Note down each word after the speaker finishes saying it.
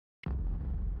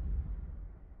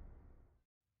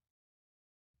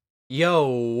Yo,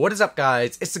 what is up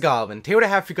guys? It's the Goblin. Today what I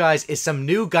have for you guys is some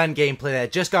new gun gameplay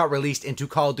that just got released into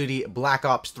Call of Duty Black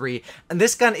Ops 3. And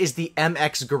this gun is the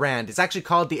MX Garand. It's actually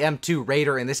called the M2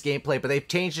 Raider in this gameplay, but they've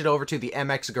changed it over to the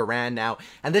MX Garand now.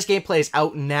 And this gameplay is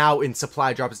out now in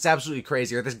supply drops. It's absolutely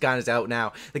crazy, or this gun is out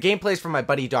now. The gameplay is from my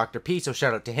buddy Dr. P, so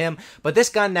shout out to him. But this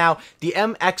gun now, the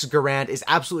MX Garand, is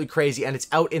absolutely crazy, and it's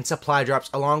out in supply drops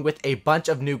along with a bunch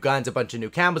of new guns, a bunch of new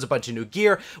camos, a bunch of new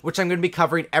gear, which I'm going to be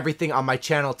covering everything on my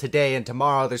channel today and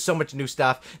tomorrow. There's so much new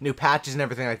stuff, new patches and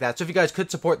everything like that. So if you guys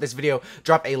could support this video,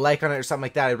 drop a like on it or something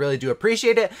like that. I really do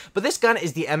appreciate it. But this gun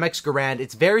is the MX Garand.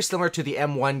 It's very similar to the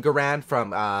M1 Garand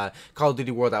from Call of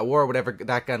Duty World at War, whatever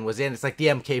that gun was in. It's like the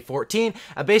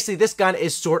MK14. Basically, this gun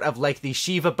is sort of like the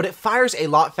Shiva, but it fires a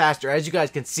lot faster. As you guys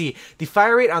can see, the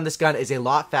fire rate on this gun is a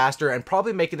lot faster and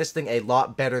probably making this thing a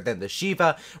lot better than the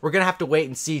Shiva. We're going to have to wait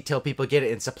and see till people get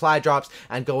it in supply drops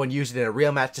and go and use it in a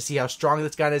real match to see how strong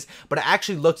this gun is. But it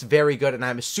actually looks very good, and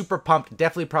I'm super pumped.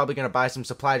 Definitely probably going to buy some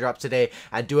supply drops today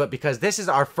and do it, because this is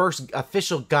our first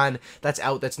official gun that's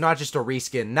out that's not just a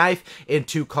reskin knife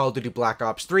into Call of Duty Black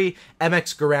Ops 3.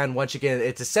 MX Garand, once again,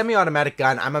 it's a semi-automatic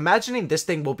gun. I'm imagining this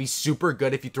thing will be super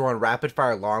good if you throw on rapid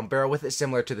fire long barrel with it,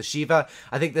 similar to the Shiva.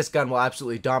 I think this gun will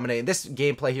absolutely dominate. And this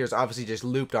gameplay here is obviously just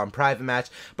looped on private match,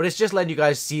 but it's just letting you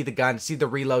guys see the gun, see the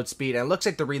reload speed, and it looks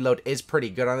like the reload is pretty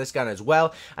good on this gun as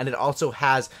well. And it also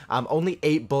has only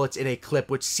 8 bullets in a clip,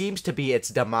 which seems to be its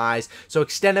demise. So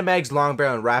extended mags, long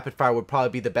barrel, and rapid fire would probably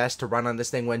be the best to run on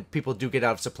this thing when people do get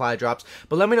out of supply drops.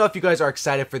 But let me know if you guys are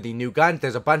excited for the new gun.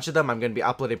 There's a bunch of them. I'm going to be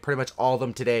uploading pretty much all of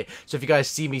them today. So if you guys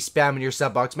see me spamming your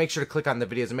sub box, make sure to click on the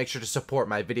videos and make sure to support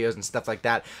my videos and stuff like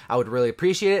that. I would really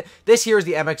appreciate it. This here is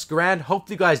the MX Garand.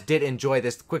 Hopefully you guys did enjoy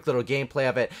this quick little gameplay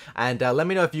of it. And let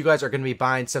me know if you guys are going to be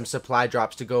buying some supply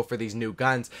drops to go for these new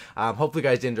guns. Hopefully you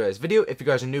guys did enjoy this video. If you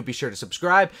guys are new, be sure to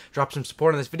subscribe. Drop some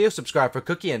support on this video. Subscribe for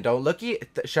Cookie and don't looky.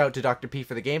 Shout out to Dr. P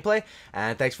for the gameplay.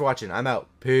 And thanks for watching. I'm out.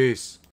 Peace.